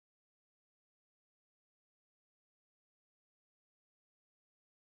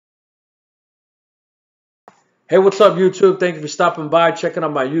Hey, what's up, YouTube? Thank you for stopping by, checking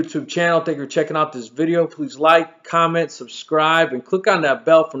out my YouTube channel. Thank you for checking out this video. Please like, comment, subscribe, and click on that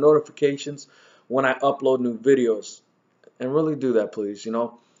bell for notifications when I upload new videos. And really do that, please. You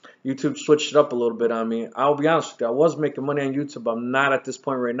know, YouTube switched it up a little bit on me. I'll be honest with you, I was making money on YouTube. I'm not at this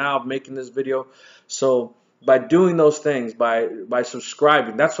point right now of making this video. So by doing those things, by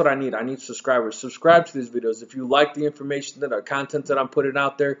subscribing, that's what I need. I need subscribers. Subscribe to these videos. If you like the information that our content that I'm putting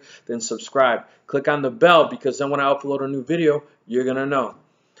out there, then subscribe. Click on the bell, because then when I upload a new video, you're gonna know.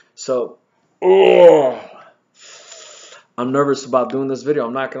 So, I'm nervous about doing this video.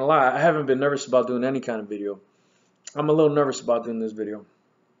 I'm not gonna lie. I haven't been nervous about doing any kind of video. I'm a little nervous about doing this video.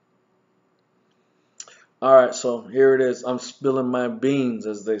 Alright, so here it is. I'm spilling my beans,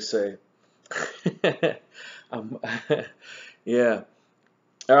 as they say. Yeah.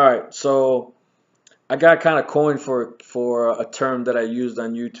 Alright, so I got kind of coined for a term that I used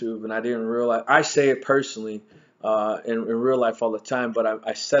on YouTube, and I didn't realize. I say it personally in real life all the time, but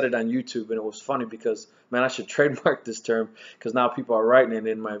I said it on YouTube, and it was funny because, man, I should trademark this term, because now people are writing it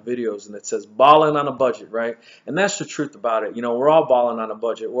in my videos, and it says "balling on a budget," right? And that's the truth about it. You know, we're all balling on a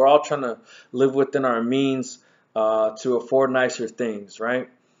budget. We're all trying to live within our means to afford nicer things, right?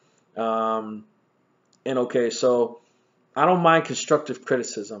 And okay, so I don't mind constructive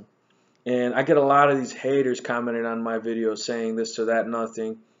criticism. And I get a lot of these haters commenting on my videos saying this or that and other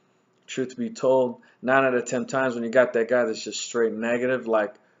thing. Truth be told, 9 out of 10 times when you got that guy that's just straight negative,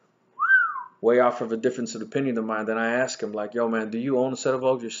 like way off of a difference of opinion of mine, then I ask him, like, yo, man, do you own a set of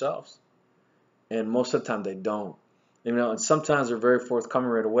Vogues yourselves? And most of the time they don't. You know, and sometimes they're very forthcoming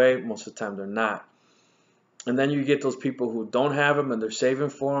right away. Most of the time they're not. And then you get those people who don't have them and they're saving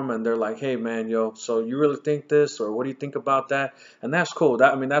for them, and they're like, hey, man, yo, so you really think this, or what do you think about that? And that's cool.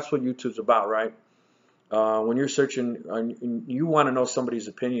 I mean, that's what YouTube's about, right? When you're searching and you want to know somebody's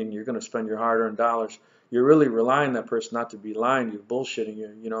opinion, you're going to spend your hard-earned dollars. You're really relying on that person not to be lying to you, bullshitting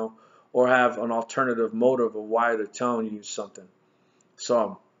you, you know, or have an alternative motive of why they're telling you something.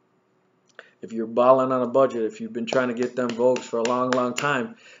 So if you're balling on a budget, if you've been trying to get them Vogues for a long, long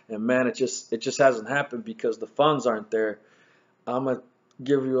time, and man, it just hasn't happened because the funds aren't there, I'm gonna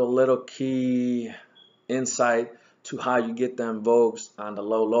give you a little key insight to how you get them Vogues on the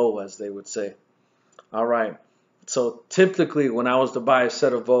low, as they would say. All right. So typically, when I was to buy a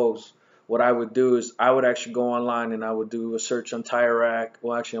set of Vogues, what I would do is I would actually go online and I would do a search on Tyre.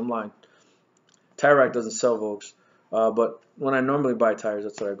 Well, actually, I'm lying. Tyre doesn't sell Vogues. But when I normally buy tires,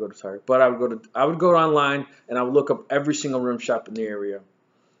 that's where I go to Tyre. But I would go online and I would look up every single rim shop in the area.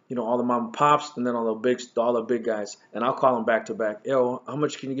 You know, all the mom and pops, and then all the big guys, and I'll call them back to back. Yo, how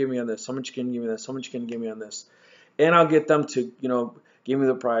much can you give me on this? How much can you give me this? How much can you give me on this? And I'll get them to, you know, give me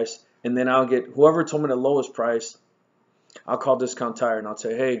the price, and then I'll get whoever told me the lowest price. I'll call Discount Tire and I'll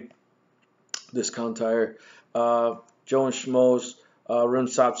say, hey, Discount Tire, Joe and Schmo's rim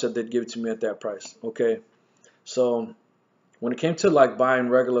shop said they'd give it to me at that price. Okay. So when it came to like buying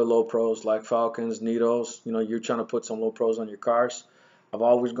regular low pros like Falcons, Nitos, you know, you're trying to put some low pros on your cars, I've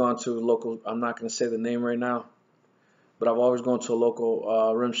always gone to a local, I'm not going to say the name right now, but I've always gone to a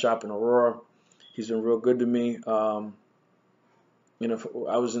local rim shop in Aurora. He's been real good to me. You know,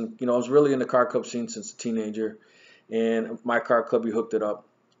 I was really in the car club scene since a teenager, and my car club, he hooked it up.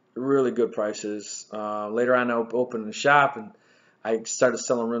 Really good prices. Later on, I opened the shop and I started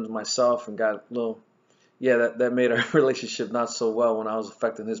selling rims myself and got a little. Yeah, that made our relationship not so well when I was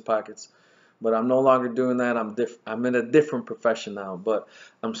affecting his pockets. But I'm no longer doing that. I'm in a different profession now, but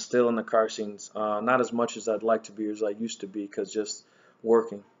I'm still in the car scenes. Not as much as I'd like to be, as I used to be, because just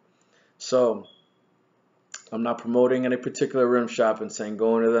working. So I'm not promoting any particular rim shop and saying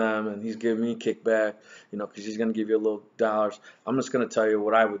going to them and he's giving me a kickback, you know, because he's going to give you a little dollars. I'm just going to tell you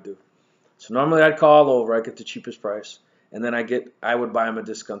what I would do. So normally I'd call over, I get the cheapest price, and then I would buy him a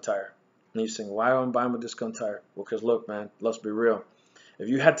Discount Tire. And you're saying, why do I buy him a Discount Tire? Well, because look, man, let's be real. If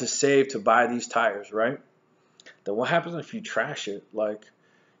you had to save to buy these tires, right, then what happens if you trash it? Like,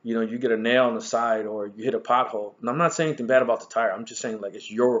 you know, you get a nail on the side or you hit a pothole. And I'm not saying anything bad about the tire. I'm just saying, like,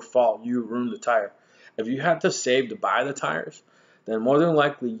 it's your fault. You ruined the tire. If you had to save to buy the tires, then more than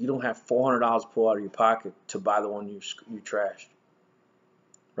likely you don't have $400 pulled out of your pocket to buy the one you trashed,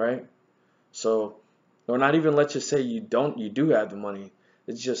 right? So, or not even, let's just say you do have the money.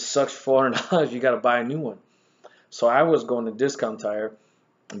 It just sucks $400. You got to buy a new one. So I was going to Discount Tire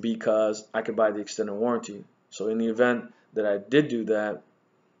because I could buy the extended warranty. So in the event that I did do that,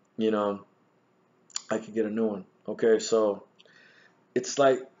 you know, I could get a new one. Okay, so it's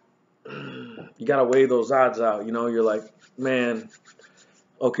like you got to weigh those odds out. You know, you're like, man,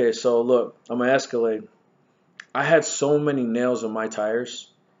 okay, so look, I'm an Escalade. I had so many nails in my tires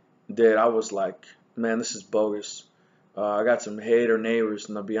that I was like, man, this is bogus. I got some hater neighbors,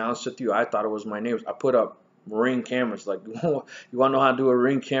 and to be honest with you, I thought it was my neighbors. I put up Ring cameras. Like, you want to know how to do a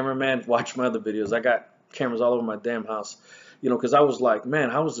Ring camera, man? Watch my other videos. I got cameras all over my damn house. You know, because I was like,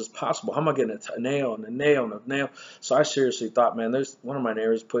 man, how is this possible? How am I getting a nail and a nail and a nail? So I seriously thought, man, there's one of my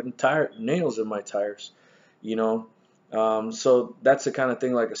neighbors putting nails in my tires. You know, so that's the kind of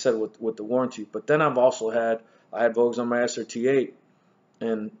thing, like I said, with the warranty. But then I had Vogues on my SRT8,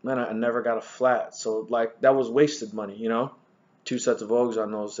 and man, I never got a flat. So like that was wasted money, you know. 2 sets of Vogues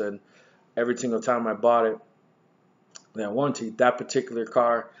on those, and every single time I bought it, that warranty, that particular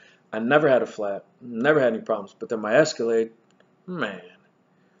car, I never had a flat, never had any problems. But then my Escalade, man,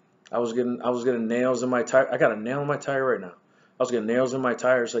 I was getting nails in my tire. I got a nail in my tire right now. I was getting nails in my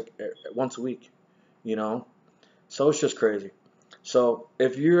tires like once a week, you know. So it's just crazy. So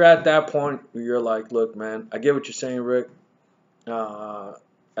if you're at that point where you're like, look, man, I get what you're saying, Rick. I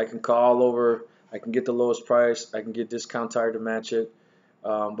can call over. I can get the lowest price. I can get discount tire to match it.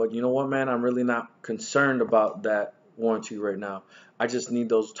 But you know what, man? I'm really not concerned about that warranty right now. I just need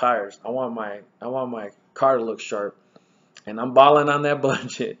those tires. I want my car to look sharp, and I'm balling on that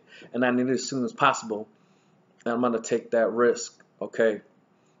budget, and I need it as soon as possible. And I'm gonna take that risk. Okay.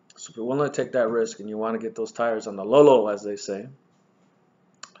 So if you're willing to take that risk and you want to get those tires on the low, as they say,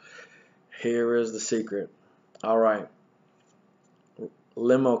 here is the secret. All right.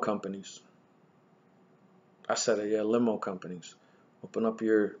 Limo companies. I said it, yeah, limo companies. Open up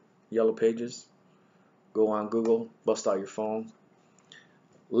your yellow pages. Go on Google. Bust out your phone.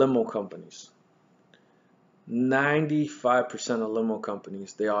 Limo companies. 95% of limo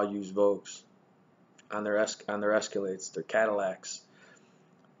companies, they all use Vogues on their Escalades, their Cadillacs.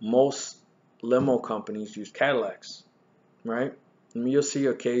 Most limo companies use Cadillacs, right? I mean, you'll see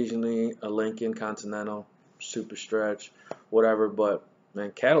occasionally a Lincoln Continental, Super Stretch, whatever, but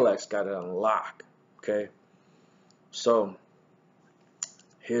man, Cadillac's got it on lock, okay? So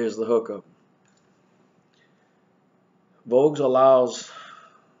here's the hookup. Vogues allows,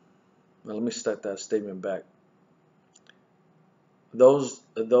 well, let me step that statement back. Those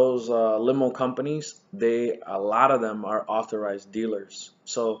limo companies, a lot of them are authorized dealers.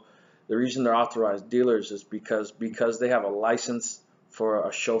 So the reason they're authorized dealers is because they have a license for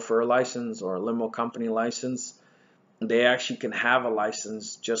a chauffeur license or a limo company license. They actually can have a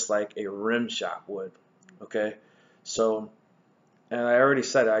license just like a rim shop would. Okay, so, and I already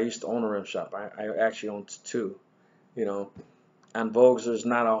said I used to own a rim shop. I actually owned 2. You know, on Vogues, there's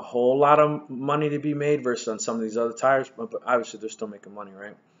not a whole lot of money to be made versus on some of these other tires, but obviously they're still making money,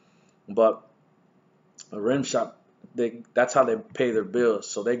 right? But a rim shop, that's how they pay their bills,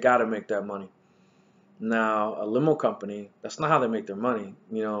 so they got to make that money. Now, a limo company, that's not how they make their money.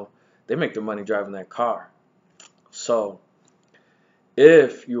 You know, they make their money driving that car. So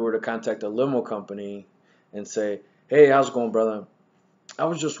if you were to contact a limo company and say, hey, how's it going, brother? I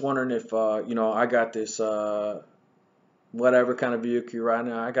was just wondering if, you know, I got this whatever kind of vehicle you're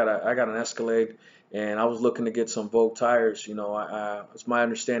riding. I got an Escalade, and I was looking to get some Vogue tires. You know, it's my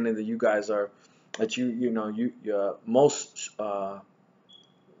understanding that you guys are, that most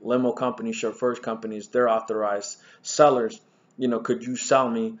limo companies, chauffeurs companies, they're authorized sellers. You know, could you sell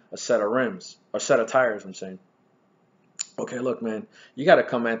me a set of rims, or a set of tires? I'm saying. Okay, look, man, you got to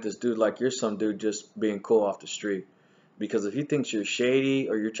come at this dude like you're some dude just being cool off the street. Because if he thinks you're shady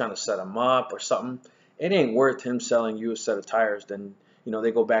or you're trying to set him up or something, it ain't worth him selling you a set of tires. Then, you know, they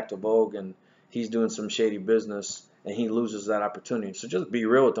go back to Vogue and he's doing some shady business and he loses that opportunity. So just be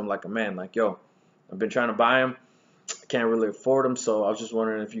real with him like a man. Like, yo, I've been trying to buy him. I can't really afford them, so I was just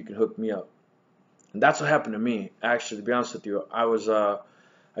wondering if you can hook me up. And that's what happened to me. Actually, to be honest with you,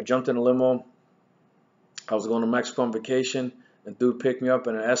 I jumped in a limo. I was going to Mexico on vacation. And dude picked me up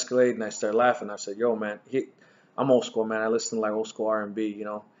in an Escalade, and I started laughing. I said, yo, man, I'm old school, man. I listen to like old school R&B, you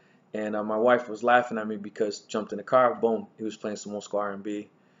know. And my wife was laughing at me because jumped in the car, boom, he was playing some old school R&B,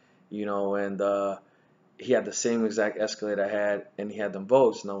 you know. And he had the same exact Escalade I had, and he had them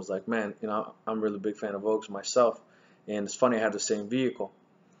Vogues. And I was like, man, you know, I'm a really big fan of Vogues myself. And it's funny, I had the same vehicle.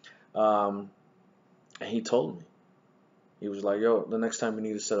 And he told me, he was like, yo, the next time you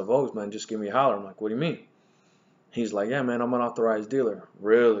need a set of Vogues, man, just give me a holler. I'm like, what do you mean? He's like, yeah, man, I'm an authorized dealer.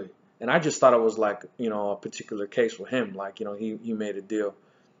 Really? And I just thought it was like, you know, a particular case with him. Like, you know, he made a deal.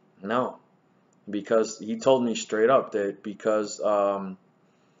 No, because he told me straight up that because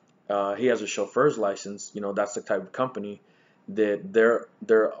he has a chauffeur's license, you know, that's the type of company that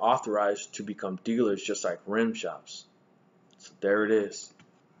they're authorized to become dealers just like rim shops. So there it is.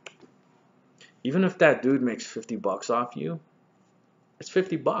 Even if that dude makes $50 off you, it's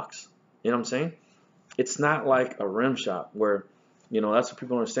 $50. You know what I'm saying? It's not like a rim shop where You know, that's what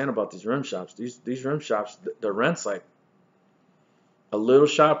people don't understand about these rim shops. These rim shops, the rent's like a little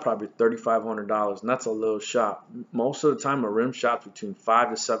shop, probably $3,500, and that's a little shop. Most of the time, a rim shop's between $5,000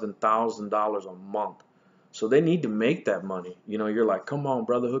 to $7,000 a month. So they need to make that money. You know, you're like, come on,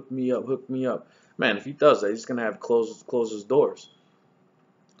 brother, hook me up, hook me up. Man, if he does that, he's gonna have close his doors.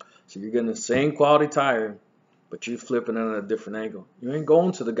 So you're getting the same quality tire, but you're flipping it at a different angle. You ain't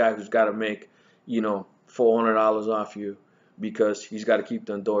going to the guy who's got to make, you know, $400 off you because he's got to keep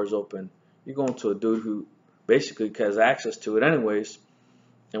them doors open. You're going to a dude who basically has access to it anyways,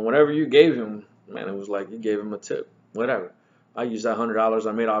 and whatever you gave him, man, it was like you gave him a tip. Whatever. I use that $100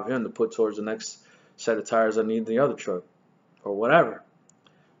 I made off him to put towards the next set of tires I need in the other truck, or whatever.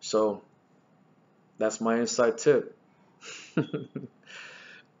 So that's my inside tip.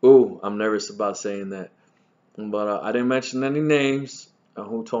 Ooh, I'm nervous about saying that. But I didn't mention any names,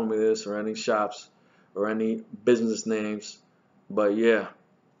 who told me this, or any shops, or any business names. But yeah,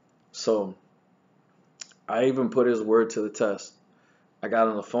 so I even put his word to the test. I got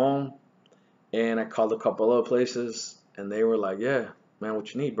on the phone, and I called a couple other places, and they were like, yeah, man,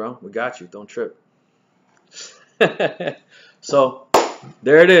 what you need, bro? We got you. Don't trip. So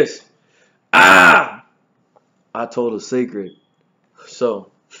there it is. Ah! I told a secret.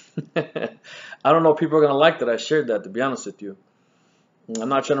 So I don't know if people are going to like that I shared that, to be honest with you. I'm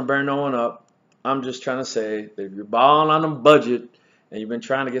not trying to burn no one up. I'm just trying to say that if you're balling on a budget and you've been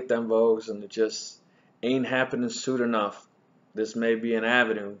trying to get them Vogues and it just ain't happening soon enough, this may be an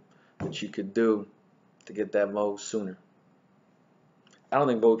avenue that you could do to get that Vogue sooner. I don't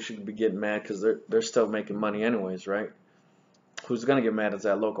think Vogue should be getting mad because they're still making money anyways, right? Who's going to get mad is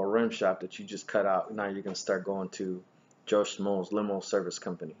that local rim shop that you just cut out. Now you're going to start going to Joe Schmo's limo service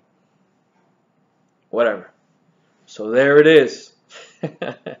company. Whatever. So there it is.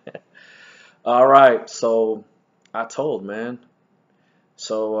 All right. So I told, man.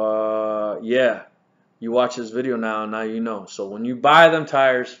 So yeah, you watch this video now, and now you know. So when you buy them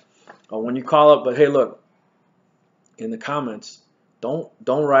tires, or when you call up, but hey, look, in the comments, don't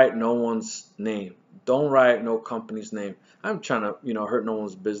write no one's name. Don't write no company's name. I'm trying to, you know, hurt no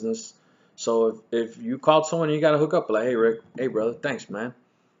one's business. So if you called someone and you got to hook up, like, hey, Rick, hey, brother, thanks, man.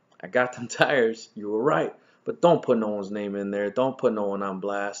 I got them tires. You were right. But don't put no one's name in there. Don't put no one on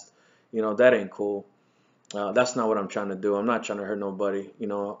blast. You know, that ain't cool. That's not what I'm trying to do. I'm not trying to hurt nobody. You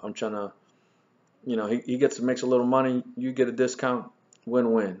know, I'm trying to, you know, he makes a little money. You get a discount.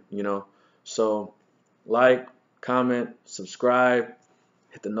 Win-win, you know. So like, comment, subscribe,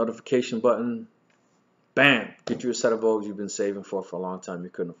 hit the notification button. Bam! Get you a set of Vogues you've been saving for a long time. You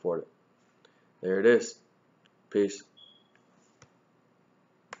couldn't afford it. There it is. Peace.